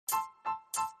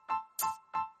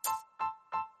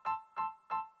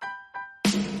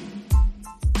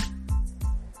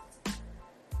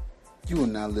You are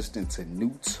now listening to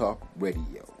New Talk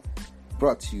Radio,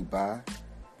 brought to you by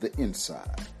The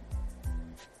Inside.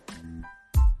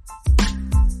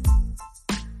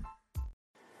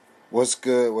 What's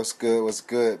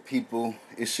good, people?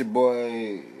 It's your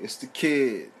boy, it's the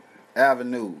kid,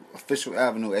 Avenue, Official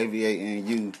Avenue,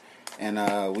 AVANU,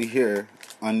 and we here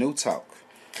on New Talk.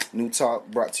 New Talk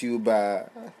brought to you by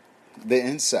The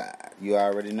Inside. You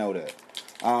already know that.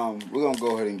 We're gonna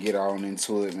go ahead and get on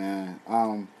into it, man.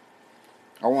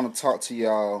 I want to talk to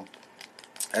y'all.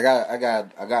 I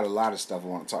got a lot of stuff I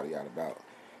want to talk to y'all about.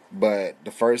 But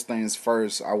the first things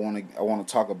first, I want to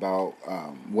talk about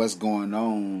what's going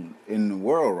on in the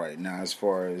world right now, as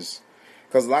far as,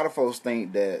 because a lot of folks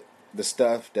think that the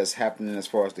stuff that's happening as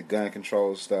far as the gun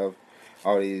control stuff,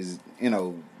 all these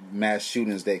mass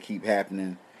shootings that keep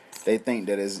happening, they think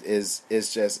that it's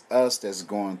just us that's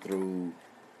going through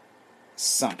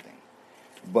something.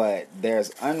 But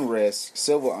there's unrest,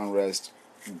 civil unrest,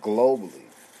 globally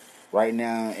right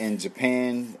now in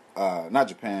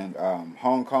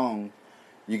Hong Kong.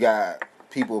 You got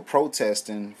people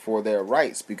protesting for their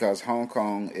rights because Hong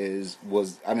Kong I ain't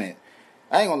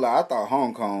gonna lie, I thought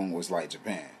Hong Kong was like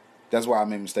Japan. That's why I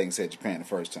made a mistake and said Japan the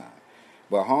first time.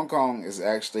 But Hong Kong is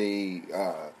actually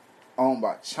owned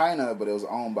by China, but it was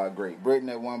owned by Great Britain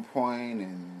at one point,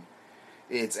 and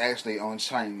it's actually on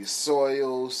Chinese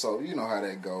soil, so you know how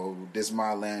that go. This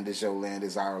my land, this your land,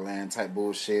 this our land type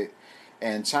bullshit.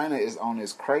 And China is on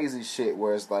this crazy shit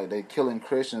where it's like they killing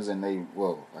Christians, and I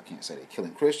can't say they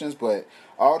killing Christians, but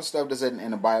all the stuff that's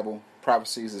in the Bible,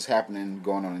 prophecies is happening,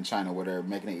 going on in China, where they're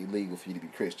making it illegal for you to be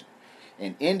Christian.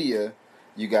 In India,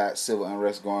 you got civil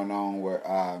unrest going on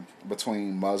where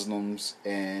between Muslims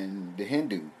and the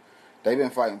Hindu. They've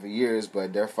been fighting for years,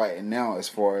 but they're fighting now as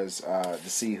far as to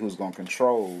see who's going to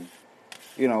control,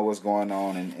 what's going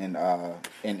on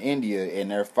in India,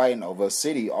 and they're fighting over a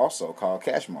city also called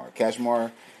Kashmir.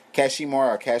 Kashmir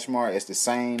is the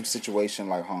same situation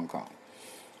like Hong Kong.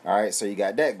 All right, so you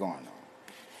got that going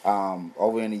on.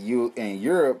 Over in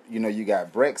Europe, you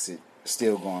got Brexit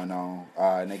still going on,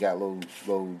 and they got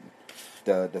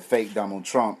the fake Donald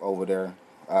Trump over there,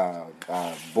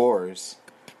 Boris.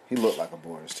 He looked like a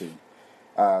Boris too.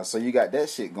 So you got that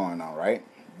shit going on, right?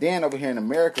 Then over here in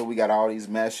America, we got all these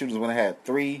mass shootings. When I had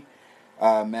 3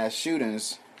 mass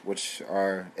shootings, which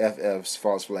are FFs,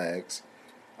 false flags,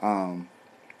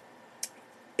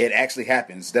 it actually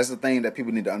happens. That's the thing that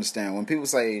people need to understand. When people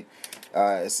say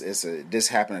this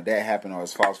happened or that happened or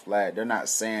it's false flag, they're not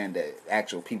saying that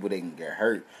actual people didn't get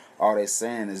hurt. All they're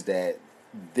saying is that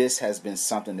this has been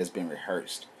something that's been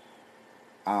rehearsed.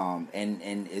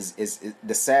 And is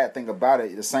the sad thing about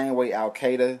it, the same way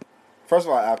Al-Qaeda, first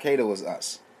of all, Al-Qaeda was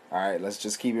us. All right, let's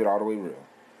just keep it all the way real.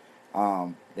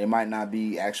 They might not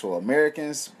be actual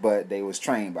Americans, but they was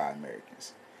trained by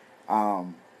Americans.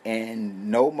 And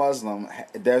no Muslim,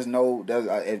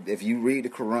 if you read the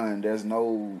Quran, there's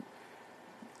none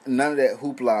of that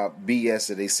hoopla BS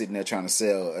that they sitting there trying to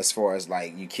sell as far as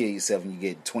like you kill yourself and you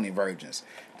get 20 virgins.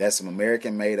 That's some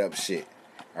American made up shit.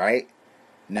 All right.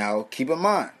 Now, keep in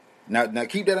mind. Now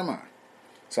keep that in mind.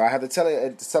 So I have to tell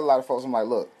a lot of folks, I'm like,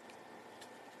 look,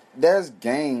 there's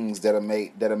gangs that'll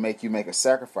make you make a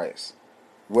sacrifice.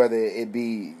 Whether it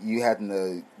be you having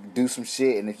to do some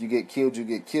shit, and if you get killed,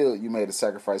 you made a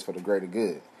sacrifice for the greater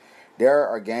good. There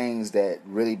are gangs that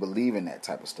really believe in that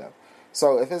type of stuff.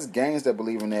 So if it's gangs that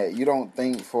believe in that, you don't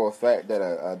think for a fact that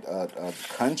a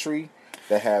country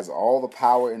that has all the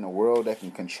power in the world that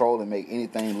can control and make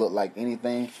anything look like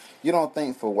anything, you don't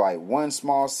think for like one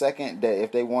small second that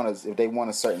if they want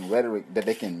a certain rhetoric that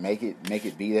they can make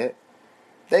it be that?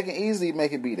 They can easily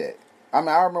make it be that. I mean,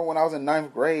 I remember when I was in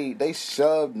 9th grade, they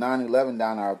shoved 9/11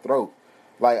 down our throat.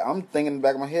 Like, I'm thinking in the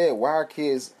back of my head, why are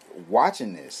kids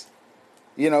watching this?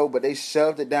 But they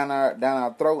shoved it down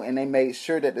our throat, and they made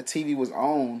sure that the TV was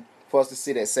on for us to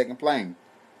see that second plane.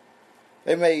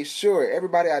 They made sure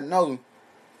everybody I know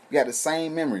got the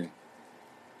same memory.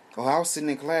 Oh, I was sitting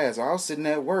in class, or I was sitting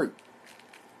at work,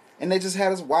 and they just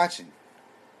had us watching.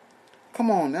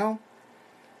 Come on now,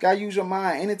 gotta use your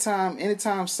mind. Anytime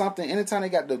they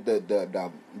got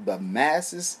the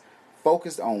masses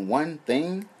focused on one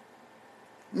thing.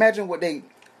 Imagine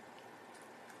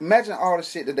all the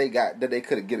shit that they got that they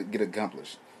could get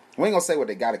accomplished. We ain't gonna say what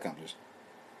they got accomplished,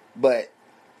 but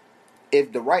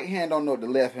if the right hand don't know what the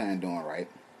left hand doing, right,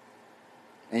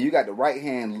 and you got the right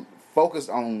hand focused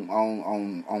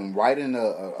on writing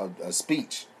a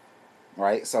speech,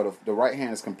 right? So the right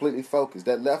hand is completely focused.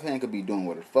 That left hand could be doing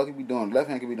what the fuck it be doing. The left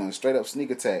hand could be doing straight up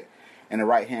sneak attack, and the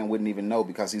right hand wouldn't even know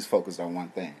because he's focused on one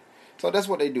thing. So that's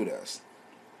what they do to us.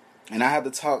 And I have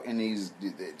to talk in these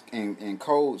in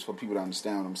codes for people to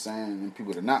understand what I'm saying and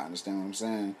people to not understand what I'm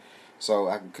saying, so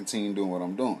I can continue doing what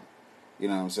I'm doing. You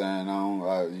know what I'm saying? I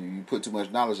don't, you put too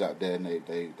much knowledge out there and they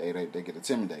get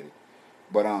intimidated.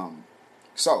 But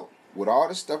so with all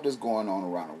the stuff that's going on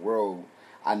around the world,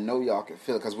 I know y'all can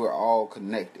feel it because we're all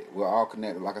connected. We're all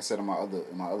connected. Like I said in my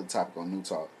other topic on New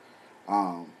Talk,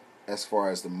 as far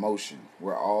as the motion,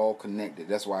 we're all connected.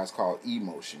 That's why it's called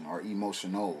emotion or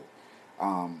emotional.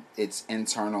 It's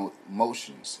internal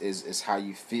motions is how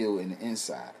you feel in the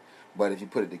inside. But if you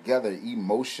put it together,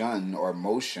 emotion or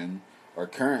motion or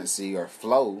currency or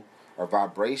flow or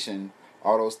vibration,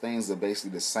 all those things are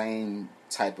basically the same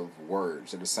type of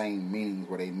words. They're the same meanings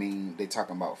where they're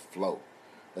talking about flow.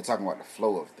 They're talking about the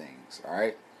flow of things, all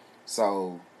right?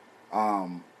 So,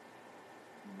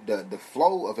 the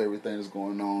flow of everything that's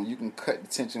going on, you can cut the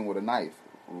tension with a knife,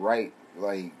 right?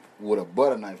 Like, with a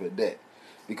butter knife at that.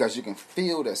 Because you can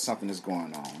feel that something is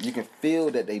going on. You can feel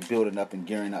that they building up and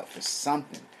gearing up for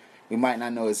something. We might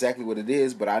not know exactly what it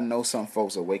is, but I know some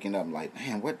folks are waking up like,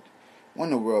 man, what in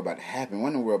the world about to happen? What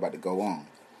in the world about to go on?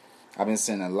 I've been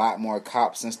seeing a lot more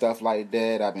cops and stuff like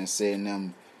that. I've been seeing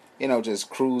them, just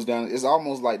cruise down. It's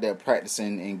almost like they're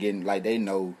practicing and getting, like they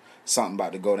know something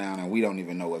about to go down and we don't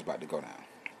even know what's about to go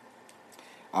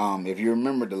down. If you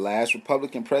remember, the last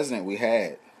Republican president we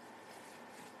had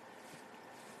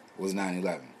was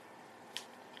 9/11.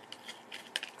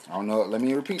 I don't know. Let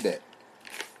me repeat that.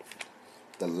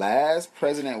 The last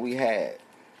president we had,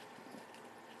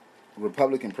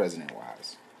 Republican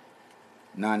president-wise,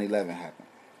 9/11 happened.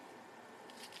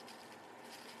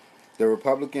 The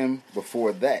Republican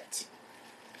before that,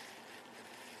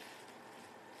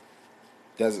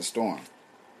 Desert Storm,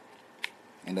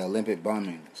 and the Olympic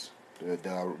bombings,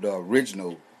 the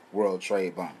original World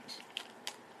Trade bombings.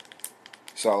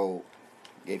 So,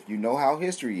 if you know how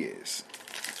history is,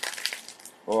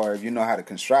 or if you know how to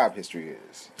contrive history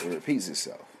is, it repeats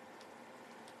itself.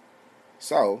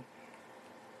 So,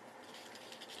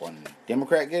 when the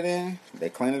Democrat get in, they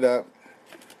clean it up,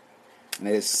 and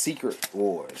it's secret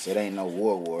wars. It ain't no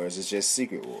wars, it's just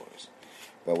secret wars.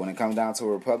 But when it comes down to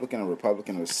a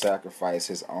Republican will sacrifice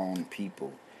his own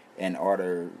people in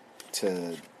order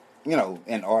to,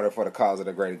 in order for the cause of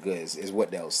the greater good is what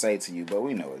they'll say to you, but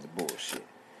we know it's bullshit.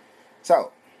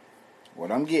 So,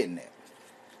 what I'm getting at,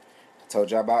 I told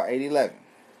y'all about 8/11.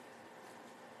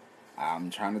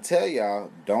 I'm trying to tell y'all,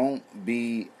 don't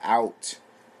be out.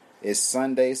 It's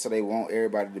Sunday, so they want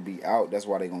everybody to be out. That's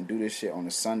why they're going to do this shit on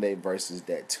a Sunday versus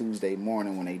that Tuesday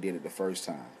morning when they did it the first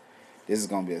time. This is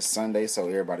going to be a Sunday, so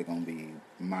everybody going to be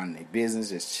minding their business,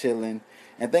 just chilling.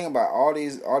 And think about all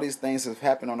these things that have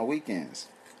happened on the weekends.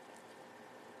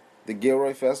 The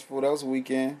Gilroy Festival, that was a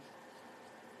weekend.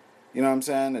 You know what I'm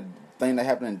saying? The thing that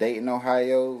happened in Dayton,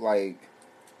 Ohio, like,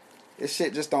 this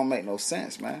shit just don't make no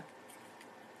sense, man.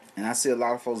 And I see a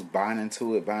lot of folks buying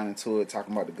into it,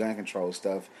 talking about the gun control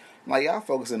stuff. I'm like, y'all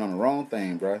focusing on the wrong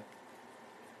thing, bro.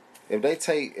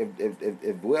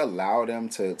 If we allow them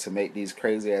to make these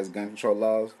crazy ass gun control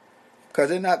laws, because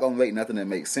they're not gonna make nothing that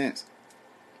makes sense.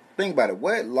 Think about it.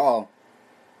 What law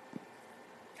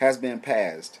has been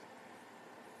passed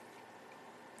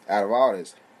out of all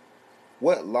this?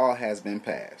 What law has been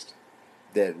passed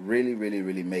that really, really,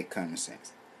 really make common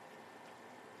sense?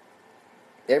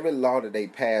 Every law that they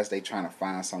pass, they trying to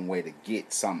find some way to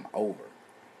get something over.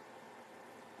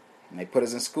 And they put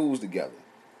us in schools together.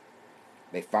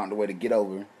 They found a way to get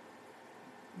over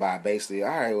by basically, all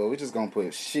right, well, we're just going to put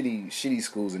shitty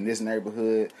schools in this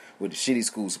neighborhood with the shitty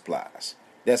school supplies.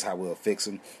 That's how we'll fix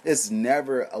them. It's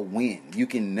never a win. You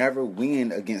can never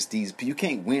win against these people. You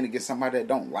can't win against somebody that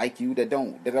don't like you, that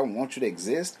don't want you to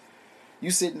exist. You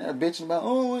sitting there bitching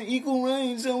about, equal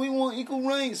rights, and we want equal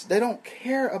rights. They don't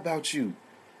care about you.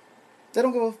 They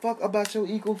don't give a fuck about your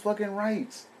equal fucking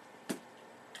rights.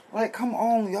 Like, come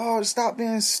on, y'all. Stop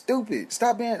being stupid. I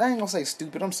ain't gonna say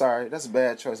stupid. I'm sorry. That's a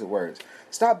bad choice of words.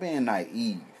 Stop being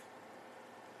naive.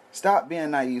 Stop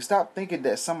thinking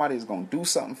that somebody's gonna do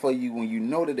something for you when you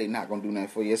know that they're not gonna do nothing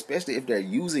for you. Especially if they're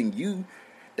using you.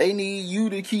 They need you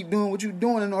to keep doing what you're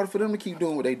doing in order for them to keep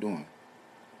doing what they're doing.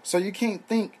 So you can't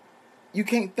think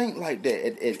like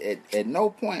that. At no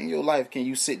point in your life can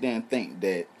you sit there and think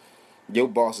that your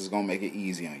boss is gonna make it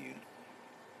easy on you.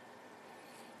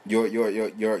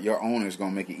 Your owner's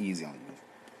gonna make it easy on you.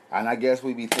 And I guess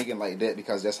we be thinking like that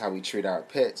because that's how we treat our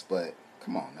pets, but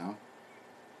come on now.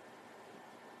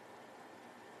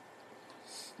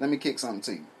 Let me kick something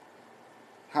to you.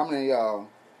 How many of y'all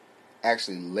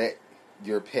actually let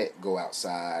your pet go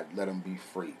outside, let them be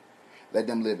free? Let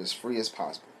them live as free as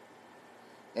possible.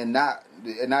 And I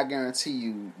guarantee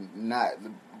you, not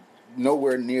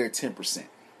nowhere near 10%.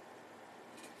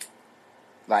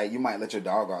 Like, you might let your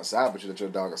dog outside, but you let your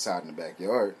dog outside in the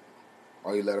backyard.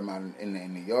 Or you let them out in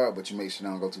the yard, but you make sure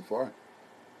they don't go too far.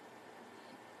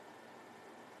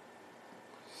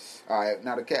 Alright,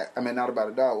 now the cat. Not about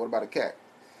a dog. What about a cat?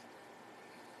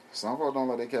 Some folks don't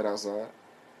let their cat outside.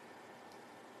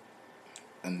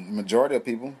 And majority of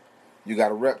people, you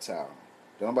got a reptile.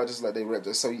 Don't nobody just let their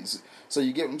reptile. So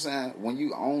you get what I'm saying? When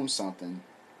you own something,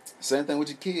 same thing with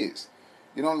your kids.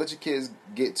 You don't let your kids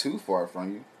get too far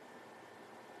from you.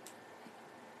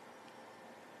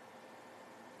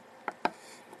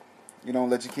 You don't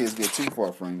let your kids get too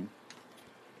far from you.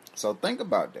 So think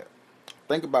about that.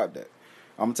 Think about that.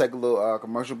 I'm going to take a little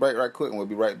commercial break right quick, and we'll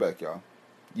be right back, y'all.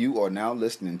 You are now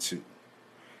listening to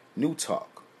New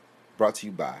Talk, brought to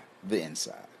you by The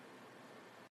Inside.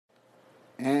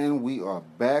 And we are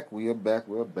back. We are back.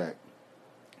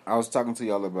 I was talking to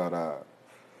y'all about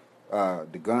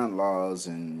the gun laws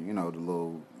and, the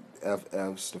little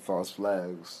FFs, the false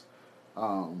flags,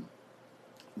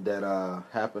 that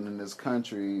happen in this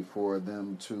country for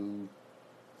them to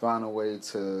find a way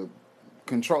to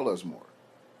control us more.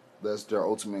 That's their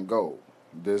ultimate goal.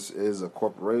 This is a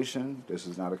corporation. This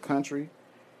is not a country.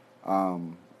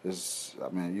 You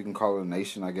can call it a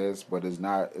nation, I guess, but it's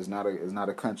not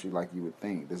a country like you would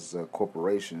think. This is a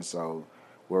corporation, so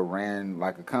we're ran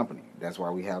like a company. That's why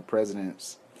we have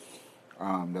presidents.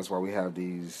 That's why we have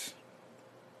these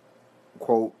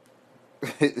quote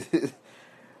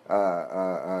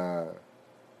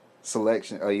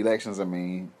elections.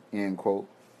 End quote.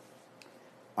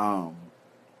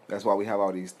 That's why we have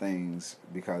all these things,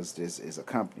 because this is a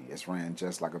company. It's ran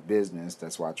just like a business.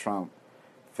 That's why Trump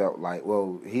felt like,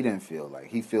 he didn't feel like,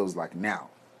 he feels like now,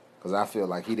 because I feel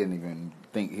like he didn't even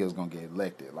think he was gonna get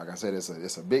elected. Like I said, it's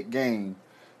a big game,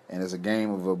 and it's a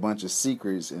game of a bunch of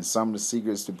secrets, and some of the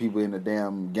secrets to people in the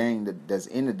damn game that's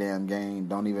in the damn game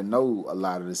don't even know a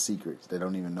lot of the secrets. They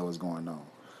don't even know what's going on.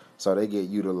 So they get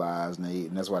utilized,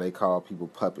 and that's why they call people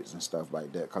puppets and stuff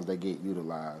like that, because they get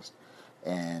utilized.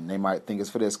 And they might think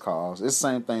it's for this cause. It's the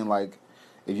same thing like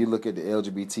if you look at the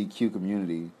LGBTQ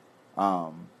community,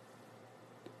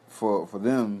 for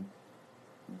them,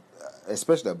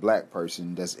 especially a black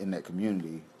person that's in that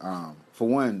community, for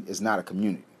one, it's not a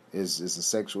community. It's a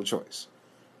sexual choice.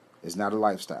 It's not a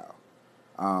lifestyle.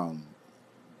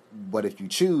 But if you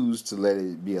choose to let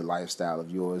it be a lifestyle of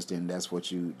yours, then that's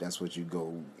what you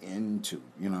go into.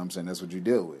 You know what I'm saying? That's what you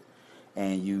deal with.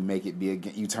 And you make it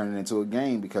you turn it into a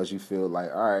game, because you feel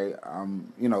like, all right,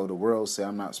 the world say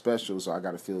I'm not special, so I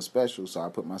got to feel special, so I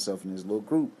put myself in this little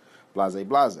group, blase,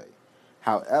 blase.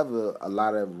 However, a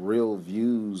lot of real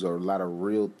views or a lot of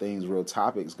real things, real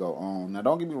topics go on. Now,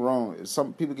 don't get me wrong,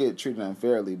 some people get treated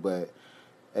unfairly, but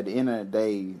at the end of the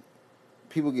day,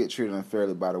 people get treated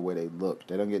unfairly by the way they look.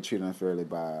 They don't get treated unfairly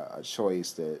by a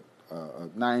choice that,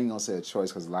 not even going to say a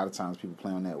choice, because a lot of times people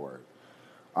play on that word.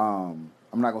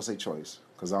 I'm not going to say choice,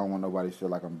 because I don't want nobody to feel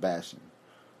like I'm bashing.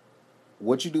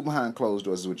 What you do behind closed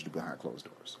doors is what you do behind closed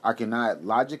doors. I cannot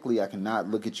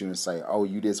look at you and say, oh,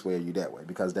 you this way or you that way,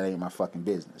 because that ain't my fucking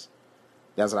business.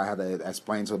 That's what I have to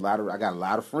explain to I got a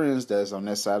lot of friends that's on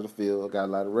that side of the field. I got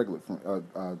a lot of regular,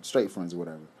 straight friends or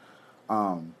whatever.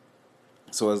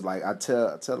 So it's like, I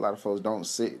tell a lot of folks,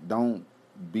 don't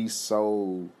be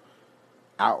so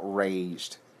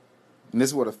outraged. And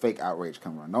this is where the fake outrage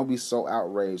comes from. Don't be so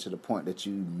outraged to the point that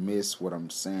you miss what I'm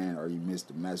saying, or you miss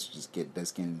the messages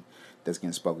that's getting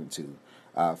spoken to.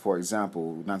 For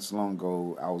example, not so long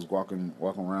ago, I was walking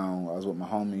around. I was with my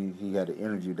homie. He had an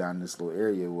interview down in this little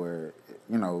area where,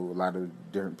 a lot of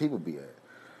different people be at.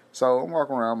 So I'm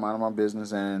walking around, minding my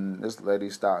business, and this lady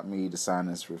stopped me to sign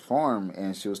this reform,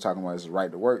 and she was talking about this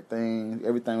right to work thing.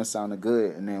 Everything was sounding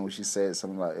good, and then when she said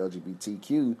something about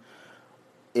LGBTQ,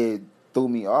 it threw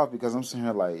me off, because I'm sitting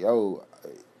here like, yo,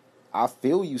 I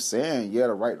feel you saying,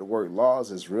 the right to work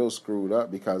laws is real screwed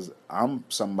up, because I'm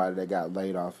somebody that got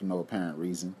laid off for no apparent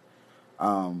reason.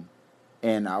 And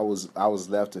I was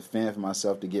left to fend for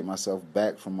myself to get myself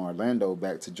back from Orlando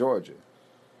back to Georgia.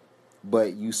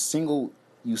 But you singled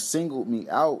me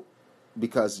out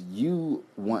because you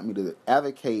want me to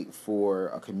advocate for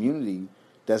a community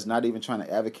that's not even trying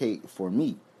to advocate for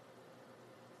me.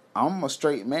 I'm a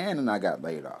straight man and I got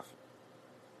laid off.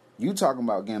 You talking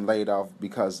about getting laid off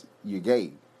because you're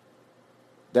gay.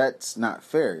 That's not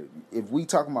fair. If we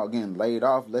talking about getting laid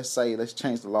off, let's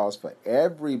change the laws for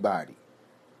everybody.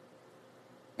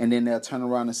 And then they'll turn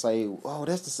around and say, oh,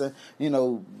 that's the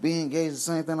same, being gay is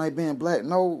the same thing like being black.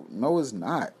 No, it's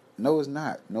not. No, it's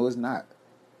not.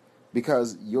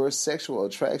 Because your sexual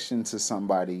attraction to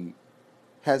somebody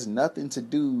has nothing to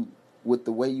do with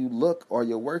the way you look or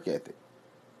your work ethic.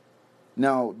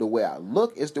 Now, the way I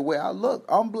look is the way I look.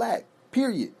 I'm black,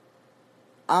 period.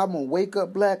 I'm going to wake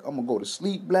up black. I'm going to go to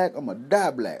sleep black. I'm going to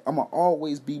die black. I'm going to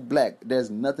always be black.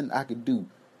 There's nothing I can do.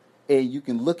 And you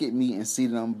can look at me and see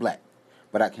that I'm black.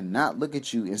 But I cannot look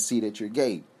at you and see that you're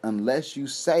gay. Unless you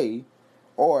say,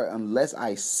 or unless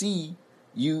I see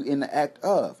you in the act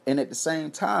of. And at the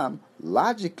same time,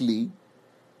 logically,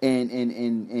 and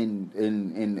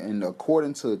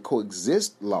according to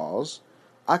coexist laws,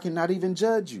 I cannot even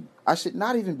judge you. I should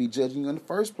not even be judging you in the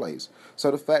first place.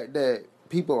 So the fact that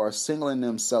people are singling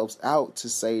themselves out to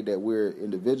say that we're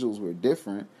individuals, we're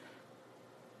different,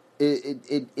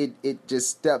 it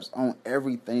just steps on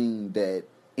everything that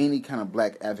any kind of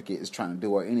black advocate is trying to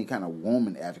do, or any kind of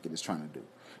woman advocate is trying to do.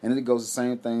 And then it goes the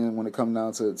same thing when it comes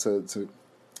down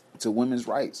to women's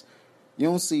rights. You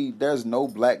don't see, there's no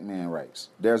black man rights.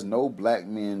 There's no black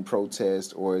men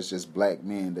protest, or it's just black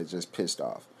men that just pissed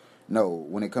off. No,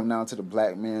 when it comes down to the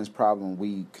black man's problem,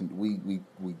 we keep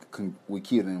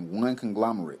it in one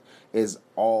conglomerate. It's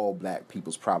all black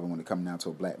people's problem when it comes down to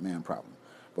a black man problem.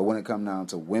 But when it comes down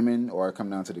to women, or it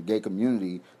comes down to the gay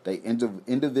community, they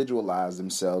individualize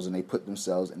themselves and they put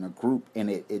themselves in a group, and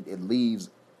it leaves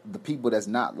the people that's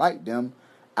not like them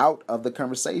out of the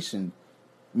conversation.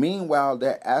 Meanwhile,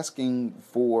 they're asking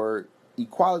for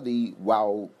equality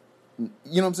while, you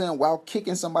know what I'm saying, while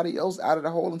kicking somebody else out of the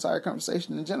whole entire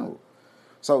conversation in general.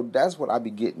 So that's what I be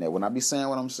getting at. When I be saying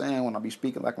what I'm saying, when I be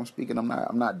speaking like I'm speaking, I'm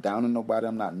not downing nobody.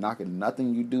 I'm not knocking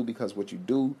nothing you do, because what you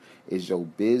do is your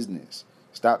business.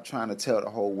 Stop trying to tell the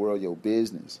whole world your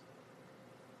business.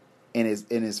 And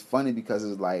it's funny because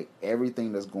it's like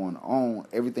everything that's going on,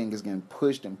 everything is getting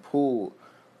pushed and pulled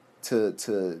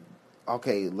to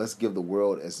okay, let's give the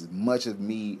world as much of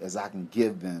me as I can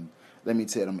give them. Let me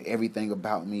tell them everything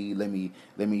about me. Let me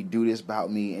do this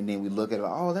about me. And then we look at it,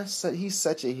 oh, he's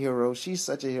such a hero. She's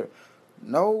such a hero.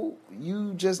 No,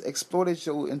 you just exploited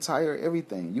your entire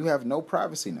everything. You have no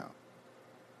privacy now.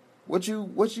 What you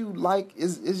like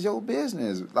is your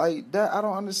business. Like that, I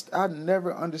don't understand. I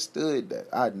never understood that.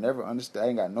 I never understood. I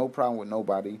ain't got no problem with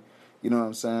nobody. You know what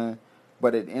I'm saying?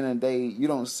 But at the end of the day, you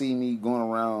don't see me going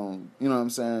around, you know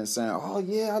what I'm saying, oh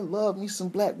yeah, I love me some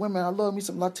black women. I love me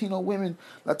some Latino women,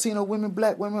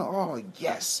 black women. Oh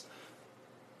yes,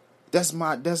 that's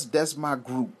my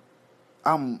group.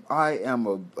 I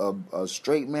am a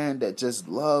straight man that just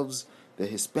loves the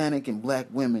Hispanic and black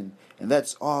women, and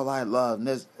that's all I love.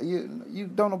 And you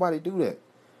don't nobody do that.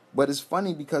 But it's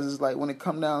funny because it's like when it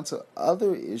come down to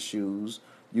other issues,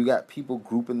 you got people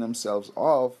grouping themselves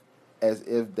off as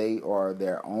if they are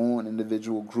their own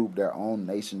individual group, their own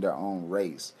nation, their own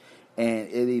race. And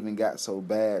it even got so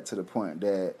bad to the point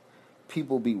that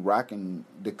people be rocking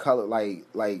the color like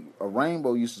a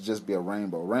rainbow used to just be a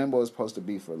rainbow. Rainbow is supposed to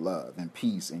be for love and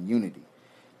peace and unity.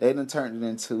 They done turned it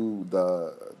into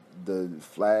the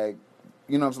flag.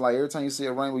 You know what I'm saying? Like every time you see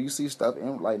a rainbow, you see stuff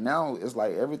in, like now it's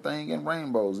like everything in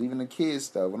rainbows, even the kids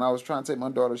stuff. When I was trying to take my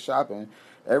daughter shopping,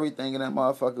 everything in that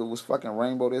motherfucker was fucking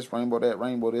rainbow this, rainbow that,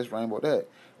 rainbow this, rainbow that.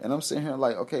 And I'm sitting here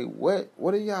like, okay, what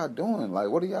are y'all doing? Like,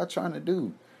 what are y'all trying to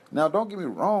do? Now, don't get me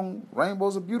wrong,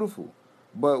 rainbows are beautiful.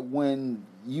 But when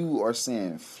you are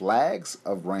seeing flags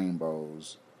of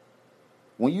rainbows,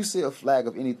 when you see a flag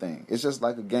of anything, it's just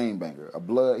like a game banger. A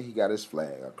Blood, he got his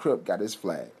flag. A Crip got his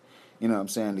flag. You know what I'm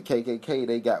saying? The KKK,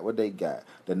 they got what they got.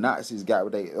 The Nazis got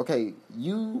what they... Okay,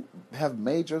 you have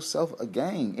made yourself a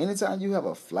gang. Anytime you have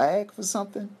a flag for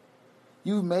something,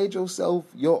 you've made yourself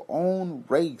your own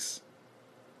race.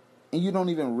 And you don't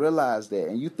even realize that.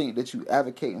 And you think that you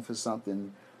advocating for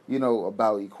something, you know,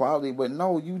 about equality. But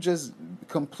no, you just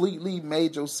completely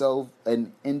made yourself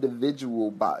an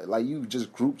individual body. Like, you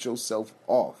just grouped yourself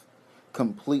off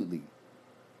completely.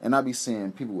 And I be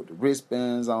seeing people with the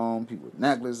wristbands on, people with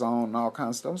necklaces on, and all kinds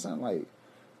of stuff. I'm saying, like,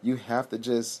 you have to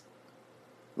just...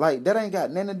 Like, that ain't got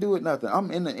nothing to do with nothing.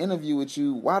 I'm in an interview with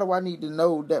you. Why do I need to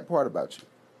know that part about you?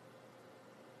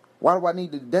 Why do I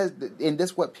need to... And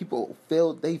that's what people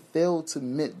fail... They fail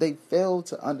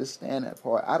to understand that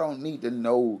part. I don't need to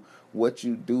know what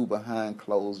you do behind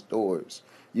closed doors.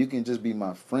 You can just be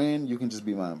my friend. You can just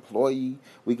be my employee.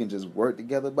 We can just work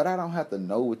together. But I don't have to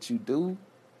know what you do.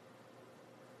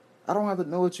 I don't have to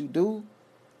know what you do.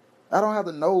 I don't have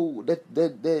to know that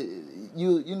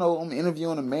you know, I'm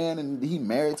interviewing a man and he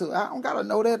married to... I don't gotta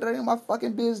know that. That ain't my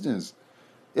fucking business.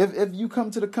 If you come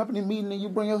to the company meeting and you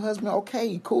bring your husband,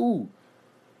 okay, cool.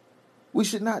 We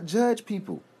should not judge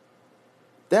people.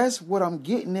 That's what I'm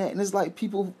getting at. And it's like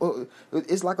people...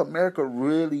 it's like America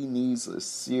really needs a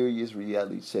serious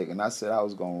reality check. And I said I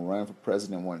was going to run for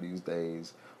president one of these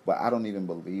days. But I don't even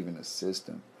believe in the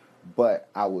system. But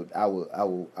I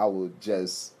would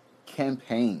just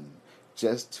campaign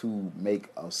just to make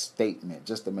a statement,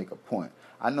 just to make a point.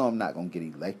 I know I'm not going to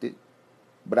get elected,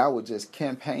 but I would just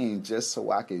campaign just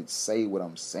so I could say what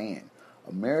I'm saying.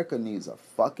 America needs a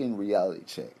fucking reality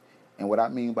check. And what I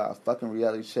mean by a fucking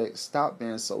reality check, stop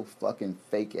being so fucking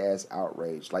fake ass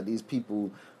outraged. Like these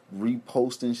people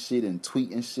reposting shit and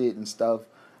tweeting shit and stuff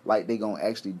like they gonna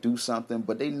actually do something,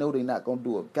 but they know they not gonna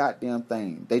do a goddamn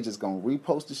thing. They just gonna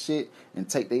repost the shit and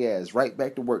take their ass right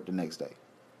back to work the next day.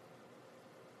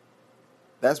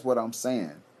 That's what I'm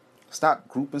saying. Stop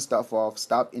grouping stuff off.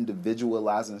 Stop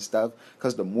individualizing stuff.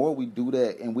 Because the more we do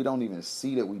that and we don't even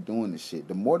see that we're doing this shit,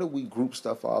 the more that we group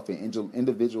stuff off and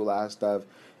individualize stuff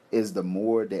is the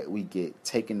more that we get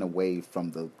taken away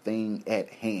from the thing at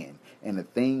hand. And the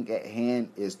thing at hand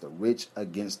is the rich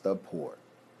against the poor.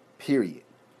 Period.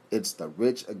 It's the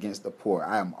rich against the poor.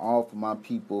 I am all for my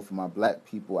people, for my black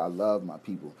people. I love my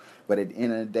people. But at the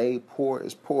end of the day, poor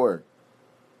is poor.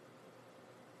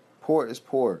 Poor is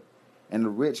poor. And the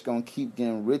rich gonna keep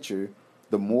getting richer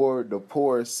the more the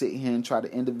poor sit here and try to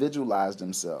individualize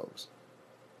themselves.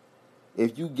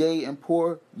 If you gay and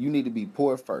poor, you need to be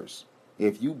poor first.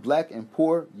 If you black and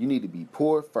poor, you need to be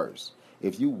poor first.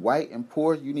 If you white and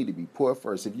poor, you need to be poor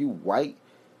first. If you white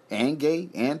and gay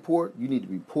and poor, you need to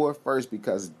be poor first,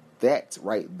 because that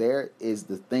right there is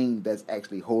the thing that's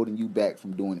actually holding you back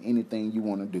from doing anything you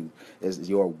want to do. Is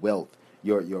your wealth.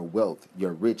 Your wealth,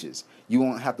 your riches. You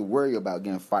won't have to worry about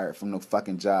getting fired from no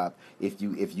fucking job if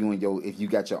you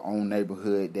got your own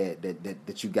neighborhood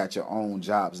that you got your own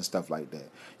jobs and stuff like that.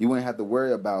 You wouldn't have to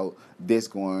worry about this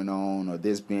going on or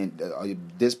this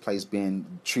place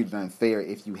being treated unfair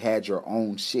if you had your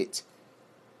own shit.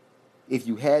 If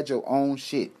you had your own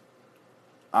shit.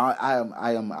 I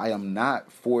am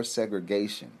not for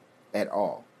segregation at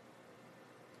all.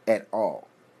 At all.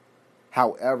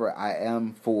 However, I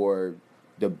am for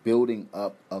the building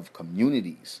up of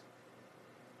communities.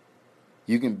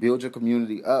 You can build your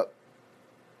community up.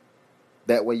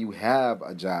 That way you have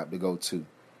a job to go to.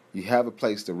 You have a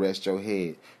place to rest your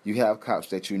head. You have cops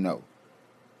that you know.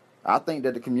 I think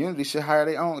that the community should hire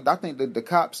their own. I think that the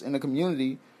cops in the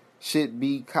community should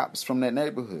be cops from that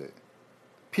neighborhood.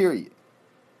 Period.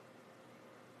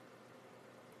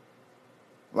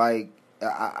 Like,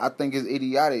 I think it's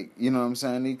idiotic, you know what I'm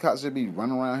saying? These cops should be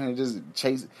running around here just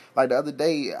chasing. Like the other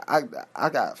day, I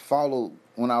got followed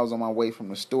when I was on my way from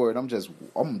the store, and I'm just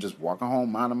walking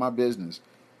home minding my business,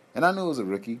 and I knew it was a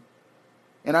rookie,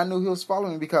 and I knew he was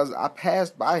following me because I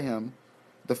passed by him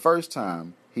the first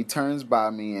time. He turns by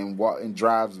me and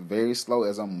drives very slow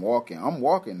as I'm walking. I'm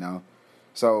walking now,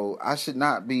 so I should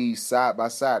not be side by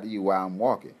side to you while I'm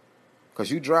walking, because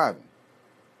you driving.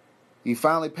 He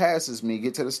finally passes me,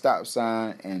 get to the stop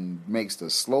sign, and makes the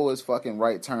slowest fucking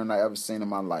right turn I ever seen in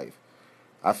my life.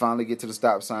 I finally get to the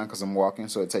stop sign because I'm walking,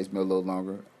 so it takes me a little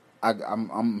longer.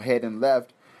 I'm heading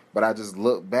left, but I just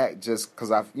look back just because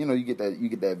you get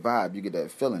that vibe, you get that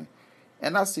feeling,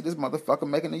 and I see this motherfucker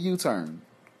making a U-turn,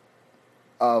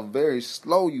 a very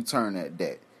slow U-turn at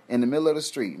that, in the middle of the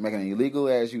street, making an illegal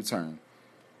ass U-turn,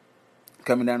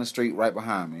 coming down the street right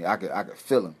behind me. I could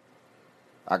feel him.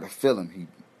 I could feel him. He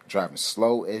driving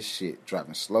slow as shit.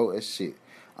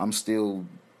 I'm still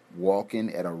walking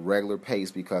at a regular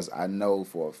pace because I know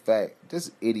for a fact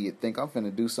this idiot think I'm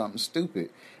finna do something stupid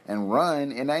and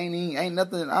run, and I ain't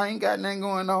nothing. I ain't got nothing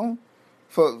going on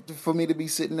for me to be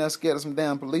sitting there scared of some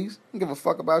damn police. I don't give a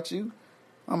fuck about you.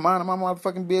 I'm minding my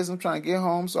motherfucking business. I'm trying to get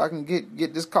home so I can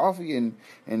get this coffee and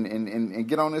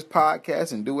get on this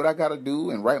podcast and do what I gotta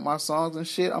do and write my songs and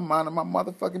shit. I'm minding my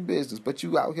motherfucking business, but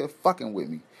you out here fucking with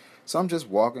me. So I'm just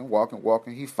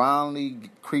walking. He finally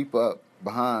creep up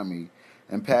behind me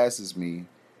and passes me,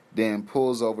 then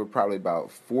pulls over probably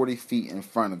about 40 feet in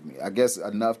front of me. I guess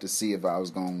enough to see if I was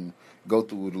going to go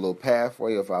through the little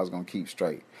pathway or if I was going to keep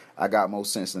straight. I got more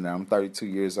sense than that. I'm 32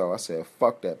 years old. I said,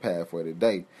 fuck that pathway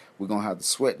today. We're going to have to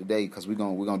sweat today because we're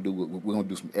gonna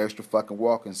do some extra fucking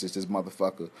walking since this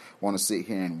motherfucker want to sit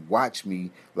here and watch me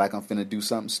like I'm finna do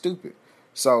something stupid.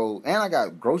 So, and I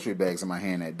got grocery bags in my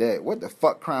hand at that. What the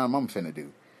fuck crime I'm finna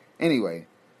do? Anyway,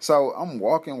 so I'm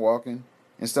walking.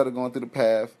 Instead of going through the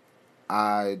path,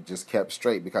 I just kept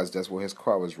straight because that's where his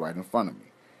car was right in front of me.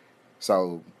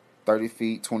 So 30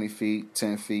 feet, 20 feet,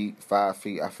 10 feet, 5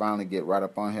 feet, I finally get right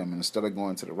up on him. And instead of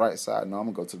going to the right side, no,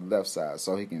 I'm going to go to the left side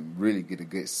so he can really get a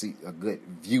good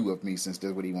view of me since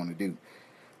that's what he want to do.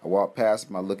 I walk past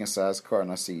him, I look inside his car,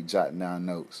 and I see he jotting down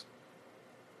notes.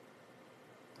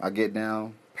 I get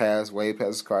down, wave past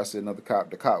his car, I see another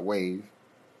cop. The cop wave.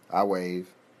 I wave.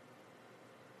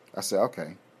 I say,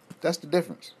 okay, that's the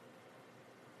difference.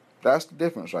 That's the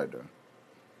difference right there.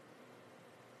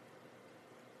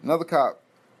 Another cop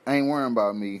ain't worrying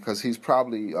about me because he's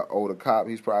probably an older cop.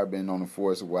 He's probably been on the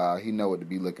force a while. He know what to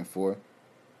be looking for.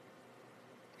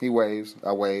 He waves,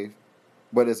 I wave.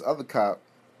 But this other cop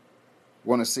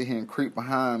want to sit here and creep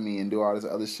behind me and do all this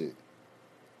other shit.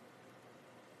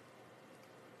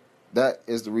 That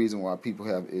is the reason why people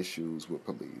have issues with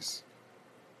police.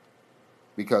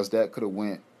 Because that could have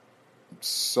went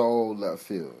so left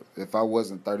field. If I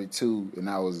wasn't 32 and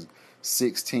I was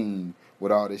 16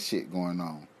 with all this shit going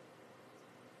on,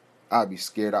 I'd be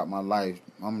scared out my life.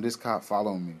 This cop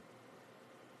following me.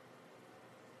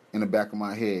 In the back of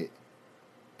my head.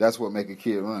 That's what make a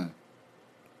kid run.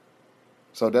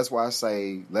 So that's why I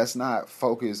say, let's not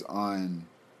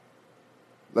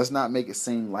make it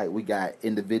seem like we got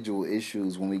individual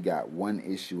issues when we got one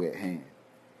issue at hand.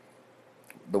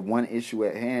 The one issue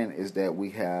at hand is that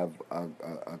we have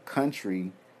a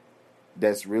country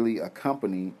that's really a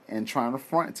company and trying to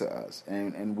front to us.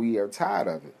 And we are tired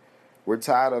of it. We're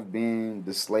tired of being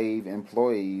the slave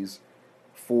employees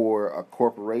for a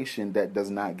corporation that does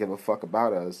not give a fuck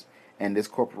about us. And this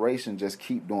corporation just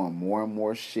keep doing more and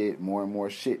more shit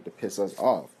to piss us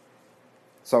off.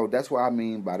 So that's what I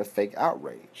mean by the fake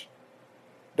outrage.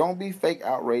 Don't be fake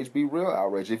outrage, be real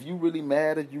outrage. If you really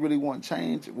mad, if you really want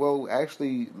change, well,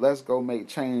 actually, let's go make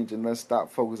change and let's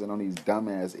stop focusing on these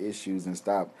dumbass issues and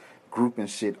stop grouping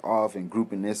shit off and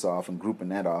grouping this off and grouping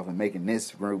that off and making this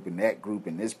group and that group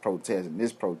and this protest and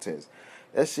this protest.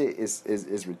 That shit is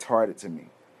retarded to me.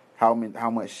 How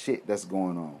much shit that's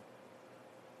going on.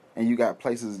 And you got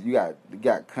places, you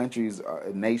got countries,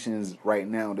 nations right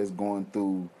now that's going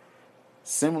through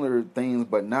similar things,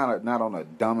 but not on a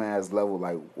dumbass level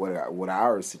like what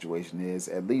our situation is.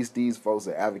 At least these folks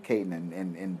are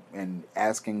advocating and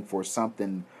asking for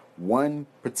something, one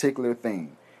particular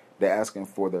thing. They're asking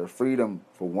for their freedom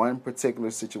for one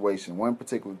particular situation, one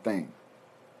particular thing.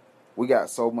 We got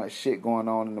so much shit going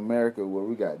on in America where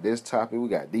we got this topic, we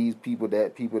got these people,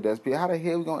 that people, that's people. How the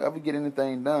hell we gonna ever get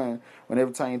anything done when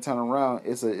every time you turn around,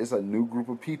 it's a new group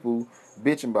of people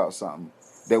bitching about something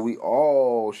that we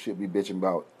all should be bitching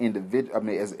about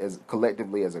as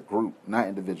collectively as a group, not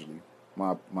individually.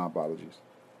 My apologies.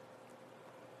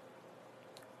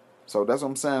 So that's what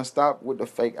I'm saying. Stop with the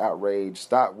fake outrage.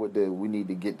 Stop with we need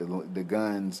to get the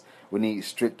guns. We need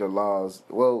stricter laws.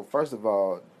 Well, first of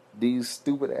all, these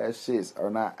stupid ass shits are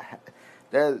not.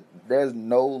 There's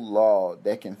no law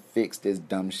that can fix this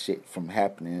dumb shit from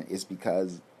happening. It's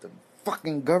because the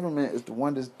fucking government is the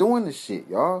one that's doing this shit,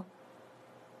 y'all.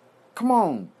 Come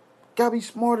on, gotta be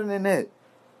smarter than that.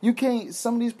 You can't.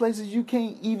 Some of these places you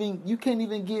can't even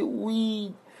get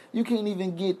weed. You can't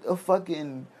even get a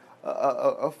fucking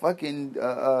a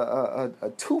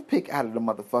toothpick out of the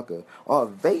motherfucker or a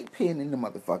vape pen in the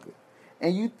motherfucker.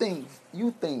 And you think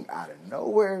out of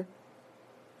nowhere,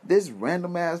 this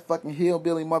random ass fucking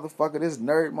hillbilly motherfucker, this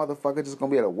nerd motherfucker, just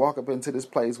gonna be able to walk up into this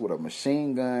place with a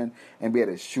machine gun and be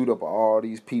able to shoot up all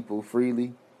these people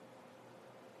freely?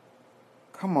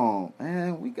 Come on,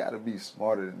 man, we gotta be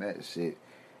smarter than that shit.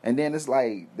 And then it's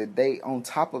like on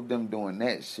top of them doing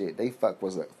that shit, they fuck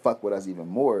with us even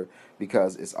more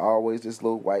because it's always this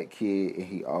little white kid and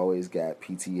he always got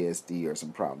PTSD or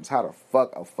some problems. How the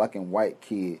fuck a fucking white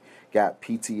kid got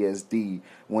PTSD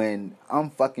when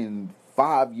I'm fucking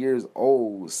 5 years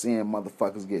old seeing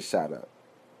motherfuckers get shot up?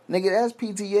 Nigga, that's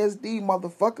PTSD,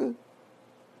 motherfucker.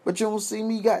 But you don't see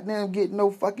me goddamn getting no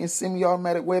fucking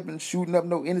semi-automatic weapon shooting up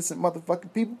no innocent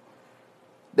motherfucking people.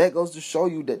 That goes to show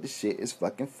you that the shit is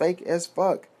fucking fake as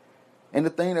fuck. And the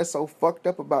thing that's so fucked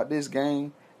up about this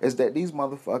game is that these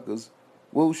motherfuckers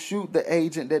will shoot the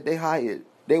agent that they hired.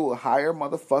 They will hire a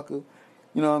motherfucker,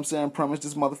 you know what I'm saying, promise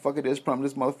this motherfucker this,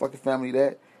 promise this motherfucking family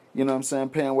that, you know what I'm saying,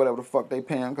 paying whatever the fuck they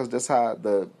paying, because that's how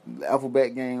the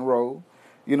alphabet gang roll,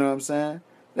 you know what I'm saying.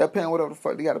 They're paying whatever the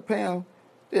fuck they gotta pay them.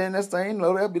 Then that's the thing, you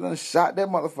know, they'll be done shot that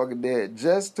motherfucker dead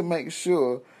just to make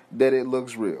sure that it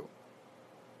looks real.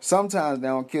 Sometimes they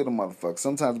don't kill the motherfucker.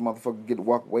 Sometimes the motherfucker get to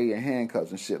walk away in handcuffs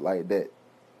and shit like that.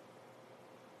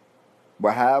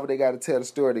 But however they got to tell the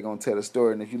story, they're going to tell the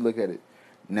story. And if you look at it,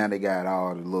 now they got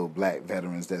all the little black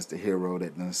veterans that's the hero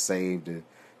that done saved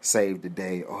the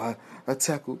day. Oh, I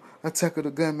tackled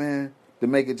the gunman. To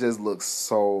make it just look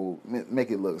so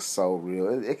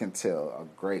real. It can tell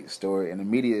a great story. And the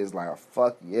media is like,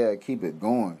 fuck yeah, keep it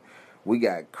going. We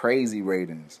got crazy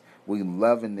ratings. We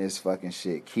loving this fucking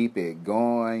shit. Keep it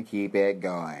going.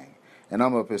 And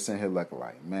I'm up here sitting here looking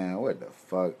like, man, what the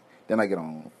fuck? Then I get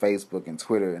on Facebook and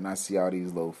Twitter and I see all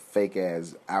these little fake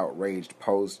ass outraged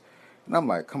posts. And I'm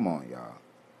like, come on, y'all.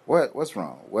 What's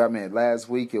wrong? Well, I mean, last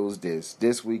week it was this.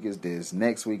 This week is this.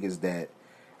 Next week is that.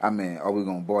 I mean, are we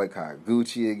going to boycott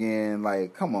Gucci again?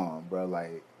 Like, come on, bro.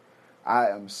 Like, I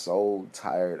am so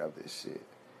tired of this shit.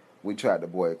 We tried to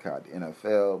boycott the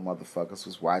NFL. Motherfuckers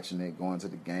was watching it, going to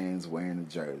the games, wearing the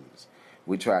jerseys.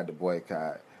 We tried to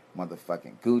boycott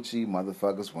motherfucking Gucci.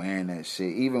 Motherfuckers wearing that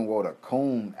shit. Even wore the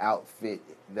coon outfit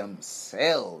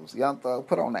themselves. Young Thug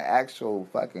put on the actual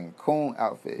fucking coon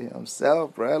outfit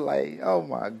himself, bro. Like, oh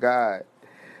my God.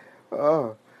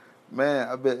 Oh, man.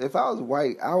 I bet if I was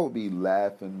white, I would be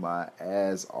laughing my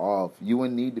ass off. You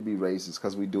wouldn't need to be racist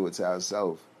because we do it to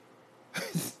ourselves.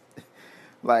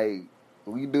 Like,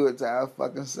 we do it to our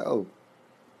fucking self.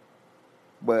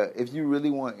 But if you really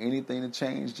want anything to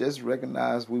change, just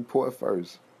recognize we poor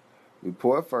first. We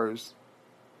poor first,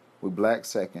 we black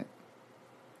second,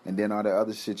 and then all the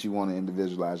other shit you want to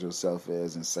individualize yourself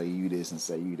as and say you this and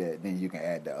say you that, then you can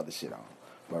add the other shit on.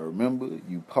 But remember,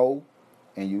 you poor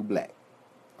and you black.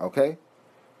 Okay?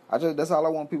 That's all I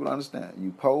want people to understand.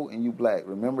 You poor and you black.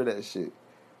 Remember that shit.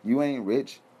 You ain't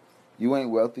rich. You ain't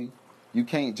wealthy. You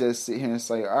can't just sit here and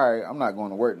say, all right, I'm not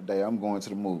going to work today. I'm going to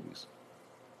the movies.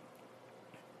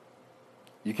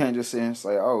 You can't just sit here and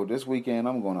say, oh, this weekend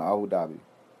I'm going to Abu Dhabi.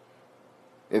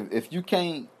 If you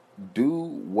can't do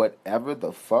whatever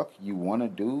the fuck you want to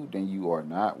do, then you are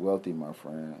not wealthy, my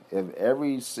friend.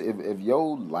 If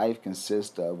your life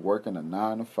consists of working a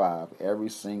 9 to 5 every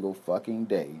single fucking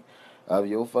day of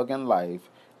your fucking life,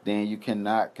 then you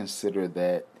cannot consider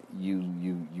that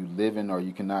you living, or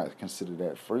you cannot consider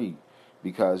that free,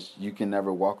 because you can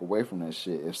never walk away from that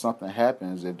shit. If something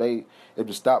happens, if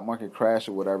the stock market crash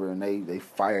or whatever, and they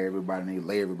fire everybody and they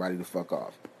lay everybody the fuck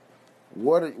off,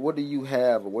 what do you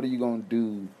have, or what are you gonna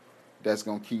do that's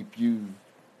gonna keep you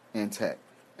intact?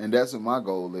 And that's what my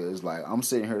goal is. Like, I'm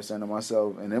sitting here saying to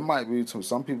myself, and it might be to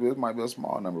some people, it might be a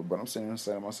small number, but I'm sitting here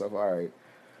saying to myself, all right,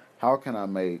 how can I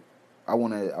make? How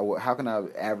can I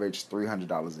average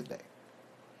 $300 a day?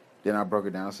 Then I broke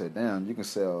it down and said, damn, you can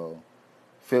sell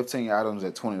 15 items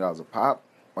at $20 a pop,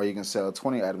 or you can sell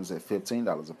 20 items at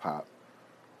 $15 a pop,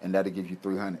 and that'll give you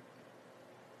 300.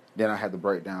 Then I had to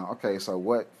break down, okay, so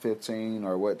what 15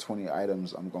 or what 20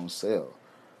 items I'm gonna sell?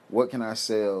 What can I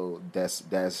sell that's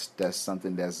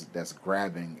something that's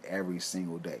grabbing every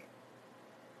single day?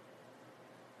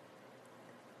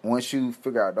 Once you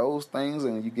figure out those things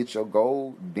and you get your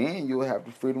goal, then you'll have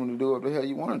the freedom to do what the hell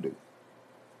you want to do.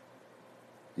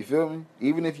 You feel me?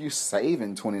 Even if you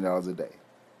saving $20 a day,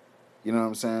 you know what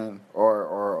I'm saying,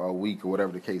 or a week, or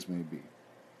whatever the case may be.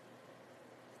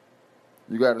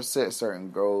 You got to set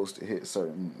certain goals to hit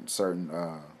certain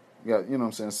you know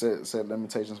what I'm saying, set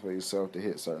limitations for yourself to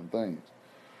hit certain things.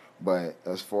 But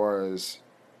as far as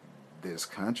this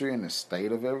country and the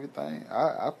state of everything,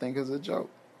 I think it's a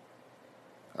joke.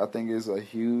 I think it's a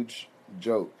huge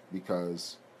joke,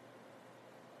 because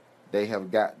they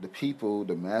have got the people,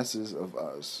 the masses of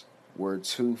us, we're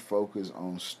too focused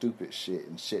on stupid shit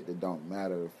and shit that don't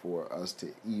matter for us to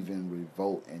even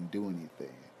revolt and do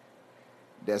anything.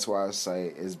 That's why I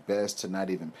say it's best to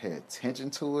not even pay attention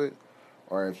to it.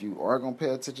 Or if you are going to pay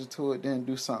attention to it, then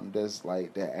do something that's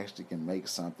like, that actually can make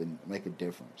a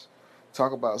difference.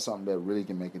 Talk about something that really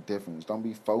can make a difference. Don't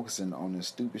be focusing on this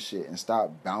stupid shit, and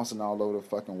stop bouncing all over the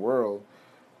fucking world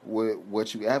with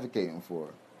what you advocating for.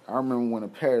 I remember when the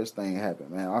Paris thing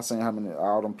happened, man. I seen how many,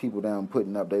 all them people down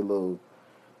putting up their little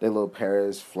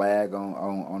Paris flag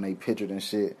on their picture and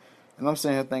shit. And I'm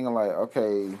sitting here thinking like,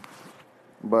 okay,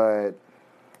 but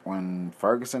when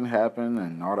Ferguson happened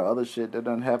and all the other shit that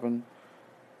done happened,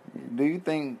 do you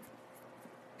think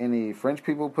any French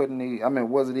people put any? I mean, it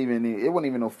wasn't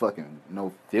even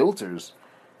no filters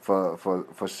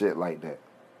for shit like that.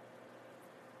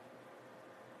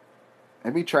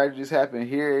 Maybe tragedies happen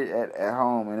here at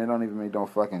home, and they don't even make no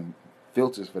fucking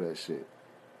filters for that shit.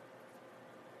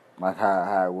 Like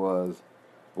how it was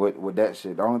with that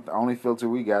shit. The only filter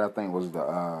we got, I think, was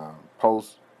the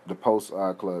post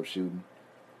club shooting.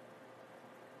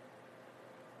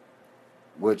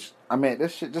 Which, I mean,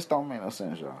 this shit just don't make no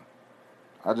sense, y'all.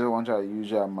 I just want y'all to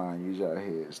use your mind, use your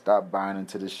head. Stop buying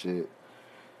into this shit.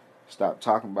 Stop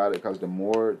talking about it, because the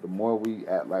more we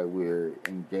act like we're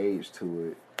engaged to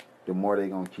it, the more they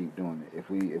gonna keep doing it.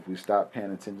 If we stop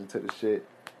paying attention to the shit,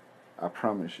 I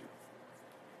promise you,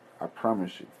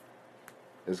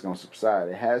 it's gonna subside.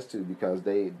 It has to, because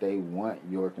they want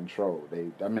your control.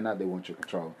 Not they want your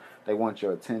control. They want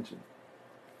your attention.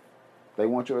 They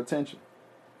want your attention.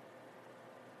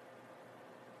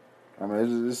 I mean,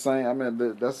 it's just saying. I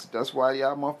mean, that's why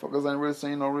y'all motherfuckers ain't really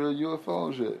seen no real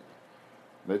UFO shit.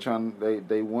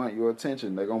 They want your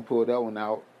attention. They gonna pull that one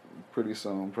out pretty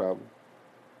soon, probably.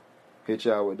 Hit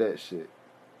y'all with that shit.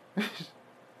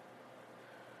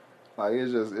 Like,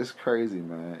 it's crazy,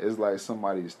 man. It's like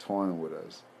somebody's toying with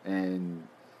us, and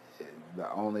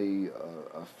the only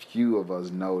a few of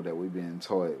us know that we've been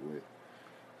toyed with,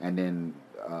 and then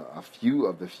a few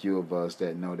of us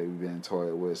that know that we've been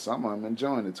toyed with. Some of them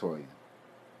enjoying the toying.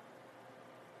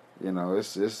 You know,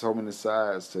 it's so many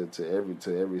sides to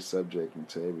every subject and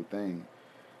to everything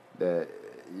that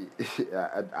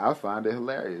I find it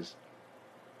hilarious.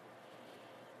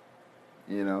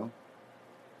 You know,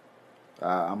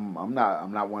 I'm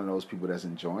not one of those people that's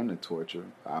enjoying the torture.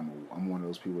 I'm one of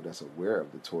those people that's aware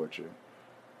of the torture.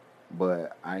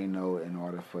 But I know in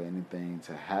order for anything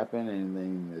to happen,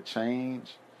 anything to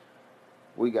change,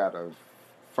 we gotta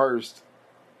first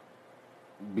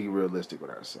be realistic with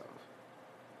ourselves.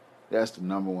 That's the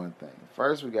number one thing.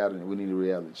 First, we need a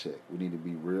reality check. We need to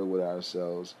be real with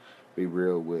ourselves, be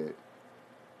real with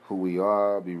who we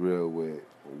are, be real with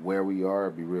where we are,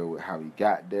 be real with how we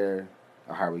got there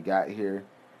or how we got here,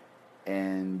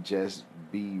 and just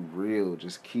be real.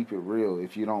 Just keep it real.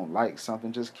 If you don't like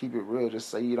something, just keep it real. Just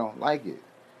say you don't like it.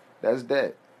 That's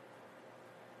that.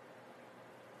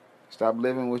 Stop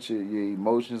living with your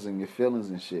emotions and your feelings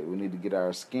and shit. We need to get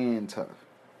our skin tough.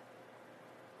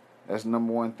 That's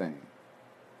number one thing.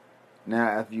 Now,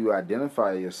 after you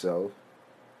identify yourself,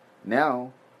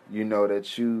 now you know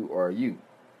that you are you.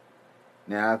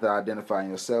 Now, after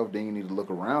identifying yourself, then you need to look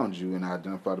around you and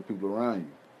identify the people around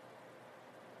you.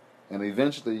 And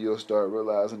eventually you'll start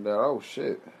realizing that, oh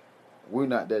shit, we're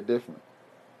not that different.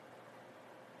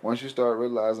 Once you start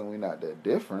realizing we're not that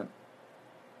different,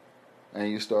 and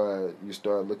you start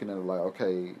looking at it like,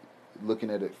 okay, looking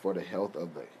at it for the health of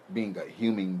being a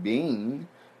human being,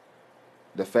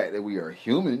 the fact that we are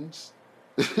humans,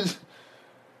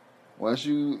 once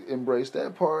you embrace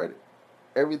that part,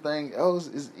 everything else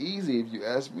is easy, if you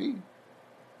ask me.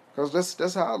 Because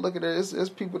that's how I look at it. It's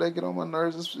people that get on my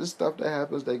nerves. It's stuff that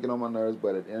happens that get on my nerves.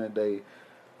 But at the end of the day,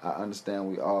 I understand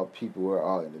we all people. We're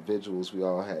all individuals. We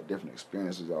all had different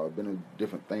experiences. We all been in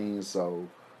different things. So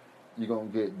you're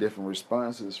going to get different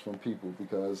responses from people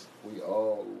because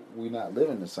we not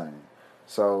living the same.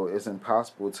 So it's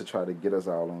impossible to try to get us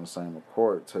all on the same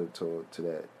accord to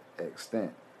that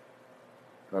extent.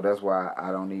 So that's why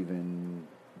I don't even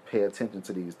pay attention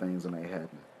to these things when they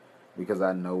happen. Because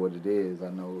I know what it is. I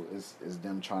know it's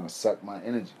them trying to suck my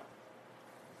energy.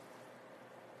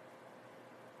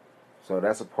 So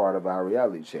that's a part of our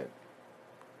reality check.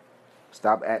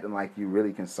 Stop acting like you're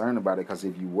really concerned about it, because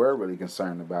if you were really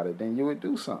concerned about it, then you would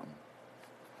do something.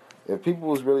 If people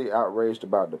was really outraged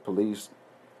about the police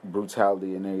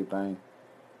brutality and everything,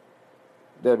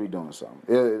 they'll be doing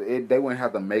something. They wouldn't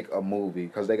have to make a movie,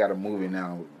 because they got a movie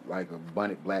now, like a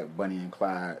Black Bunny and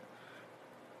Clyde.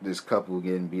 This couple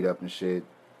getting beat up and shit,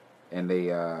 and they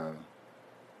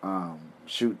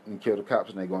shoot and kill the cops,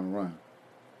 and they going to run.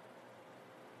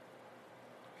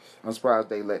 I'm surprised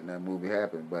they letting that movie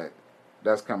happen, but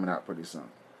that's coming out pretty soon.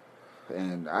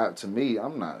 And to me,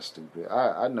 I'm not stupid.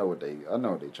 I know what they trying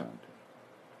to do.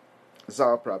 It's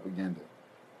all propaganda.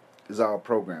 It's all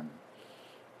programming.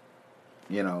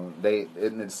 You know,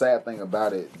 and the sad thing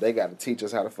about it, they got to teach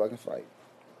us how to fucking fight.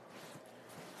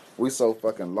 We so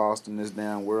fucking lost in this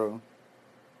damn world.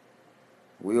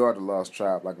 We are the lost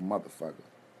tribe like a motherfucker.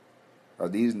 Or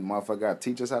these motherfuckers got to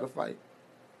teach us how to fight.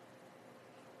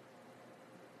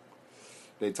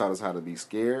 They taught us how to be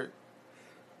scared.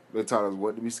 They taught us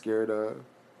what to be scared of.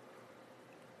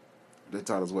 They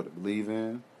taught us what to believe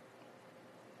in.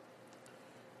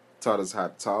 Taught us how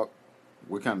to talk.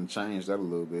 We kind of changed that a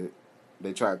little bit.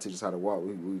 They tried to teach us how to walk.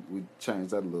 We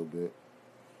changed that a little bit.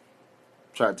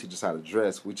 Tried to teach us how to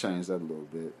dress. We changed that a little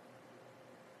bit.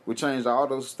 We changed all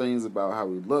those things about how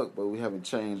we look, but we haven't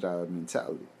changed our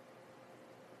mentality.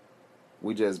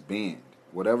 We just bend.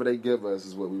 Whatever they give us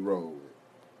is what we roll with.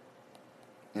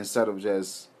 Instead of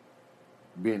just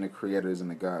being the creators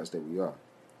and the gods that we are.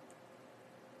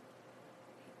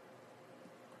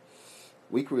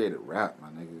 We created rap, my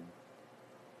nigga.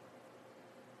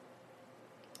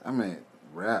 I mean,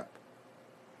 rap.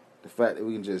 The fact that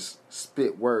we can just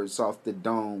spit words off the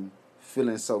dome,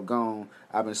 feeling so gone.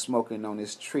 I've been smoking on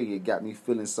this tree, it got me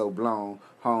feeling so blown.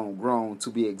 Homegrown, to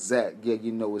be exact, yeah,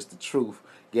 you know it's the truth.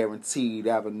 Guaranteed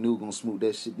Avenue gonna smooth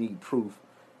that shit, need proof.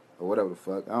 Or whatever the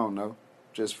fuck, I don't know.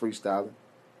 Just freestyling.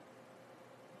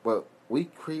 But we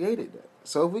created that.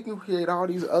 So if we can create all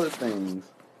these other things,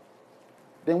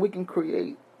 then we can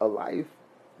create a life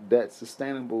that's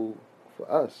sustainable for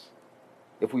us.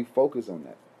 If we focus on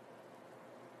that.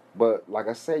 But like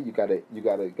I said, you gotta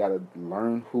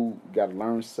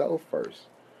learn self first.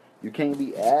 You can't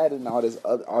be adding all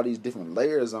these different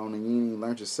layers on and you ain't even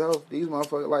learn yourself. These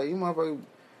motherfuckers,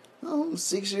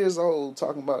 6 years old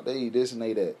talking about they this and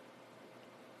they that.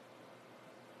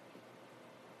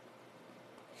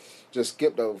 Just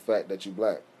skip over the fact that you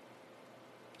black.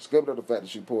 Skip over the fact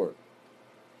that you poor.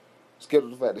 Skip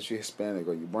over the fact that you Hispanic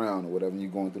or you brown or whatever, and you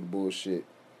going through the bullshit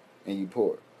and you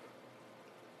poor.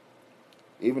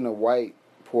 Even a white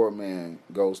poor man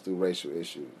goes through racial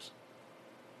issues.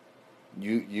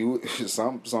 You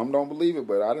some don't believe it,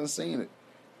 but I done seen it.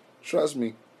 Trust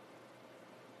me.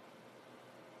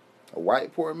 A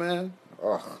white poor man,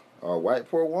 a white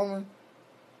poor woman,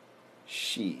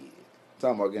 shit.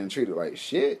 Talking about getting treated like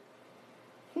shit.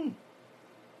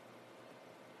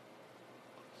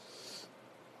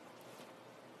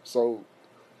 So,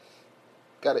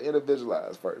 gotta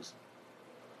individualize first.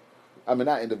 I mean,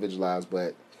 not individualize,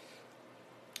 but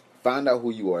find out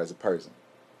who you are as a person.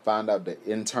 Find out the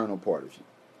internal part of you.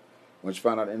 Once you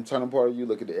find out the internal part of you,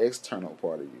 look at the external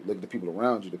part of you. Look at the people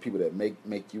around you, the people that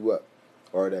make you up,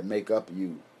 or that make up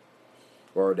you,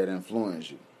 or that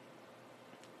influence you.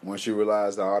 Once you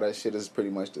realize that all that shit is pretty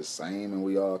much the same and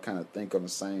we all kind of think on the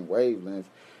same wavelength,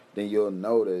 then you'll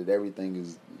know that everything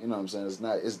is, you know what I'm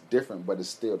saying, it's different, but it's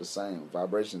still the same.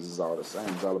 Vibrations is all the same.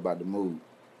 It's all about the mood.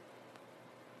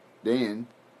 Then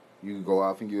you go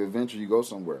off and you eventually go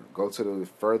somewhere. Go to the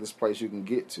furthest place you can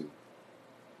get to.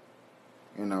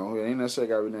 You know, it ain't necessarily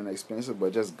got to be nothing expensive,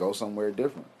 but just go somewhere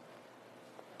different.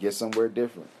 Get somewhere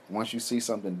different. Once you see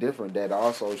something different, that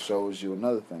also shows you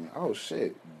another thing. Oh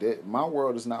shit, my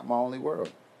world is not my only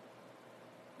world.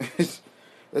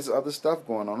 There's other stuff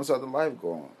going on. There's other life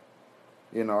going on.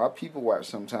 You know, I people watch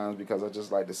sometimes because I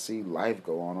just like to see life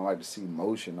go on. I like to see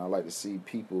motion. I like to see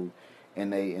people in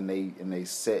they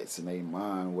sets in their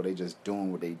mind where they just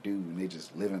doing what they do and they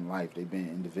just living life. They being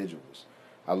individuals.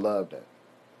 I love that.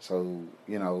 So,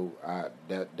 you know,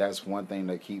 that's one thing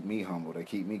that keep me humble, that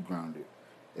keep me grounded,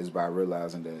 is by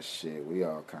realizing that shit, we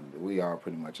all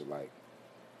pretty much alike.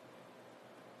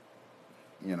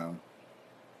 You know.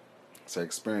 So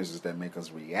experiences that make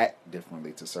us react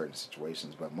differently to certain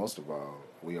situations, but most of all,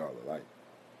 we all alike.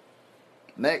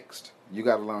 Next, you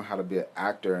got to learn how to be an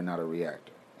actor and not a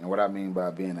reactor. And what I mean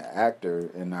by being an actor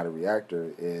and not a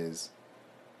reactor is,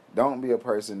 don't be a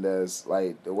person that's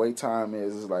like, the way time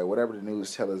is like whatever the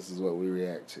news tell us is what we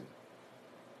react to.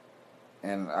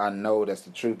 And I know that's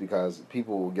the truth because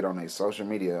people will get on their social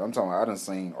media. I'm talking about, I done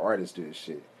seen artists do this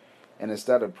shit. And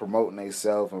instead of promoting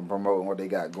themselves and promoting what they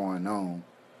got going on,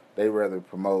 they rather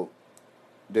promote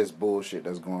this bullshit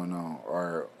that's going on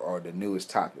or the newest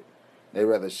topic. They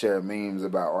rather share memes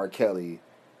about R. Kelly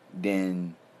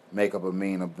than make up a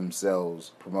meme of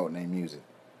themselves promoting their music.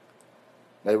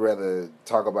 They rather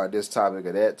talk about this topic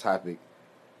or that topic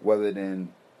rather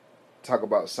than talk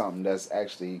about something that's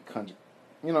actually country.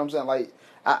 You know what I'm saying? Like,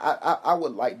 I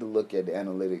would like to look at the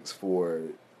analytics for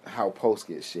how posts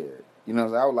get shared. You know what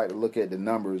I'm saying? I would like to look at the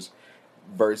numbers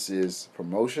versus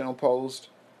promotional posts,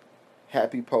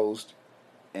 happy post,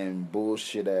 and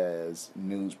bullshit ass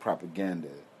news propaganda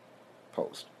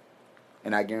post.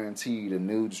 And I guarantee you the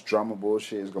news drama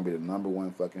bullshit is going to be the number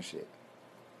one fucking shit.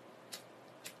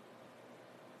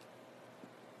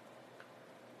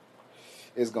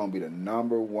 It's going to be the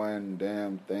number one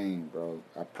damn thing, bro.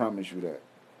 I promise you that.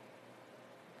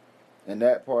 And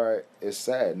that part is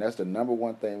sad. And that's the number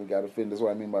one thing we got to fit. That's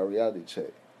what I mean by reality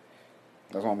check.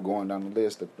 That's why I'm going down the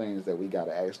list of things that we got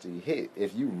to actually hit.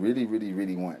 If you really, really,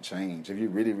 really want change. If you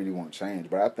really, really want change.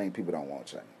 But I think people don't want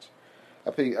change. I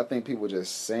think people are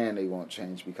just saying they want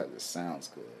change because it sounds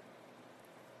good.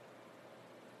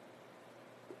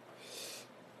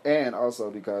 And also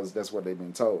because that's what they've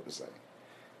been told to say.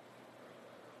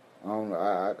 I don't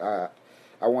know.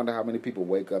 I wonder how many people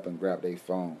wake up and grab their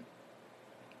phone.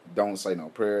 Don't say no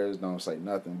prayers, don't say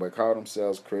nothing, but call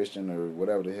themselves Christian or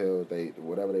whatever the hell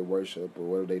whatever they worship or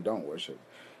whatever they don't worship.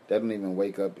 They don't even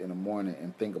wake up in the morning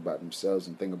and think about themselves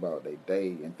and think about their day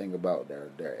and think about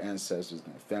their ancestors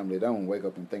and family. They don't wake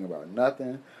up and think about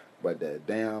nothing but that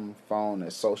damn phone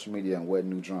and social media and what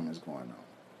new drama is going on.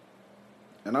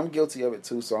 And I'm guilty of it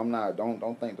too, so I'm not.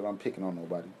 Don't think that I'm picking on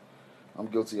nobody. I'm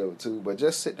guilty of it too, but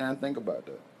just sit there and think about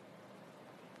that.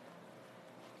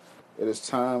 It is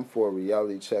time for a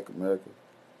reality check, America.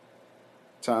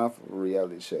 Time for a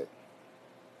reality check.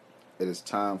 It is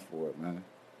time for it, man.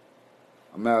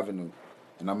 I'm Avenue,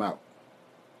 and I'm out.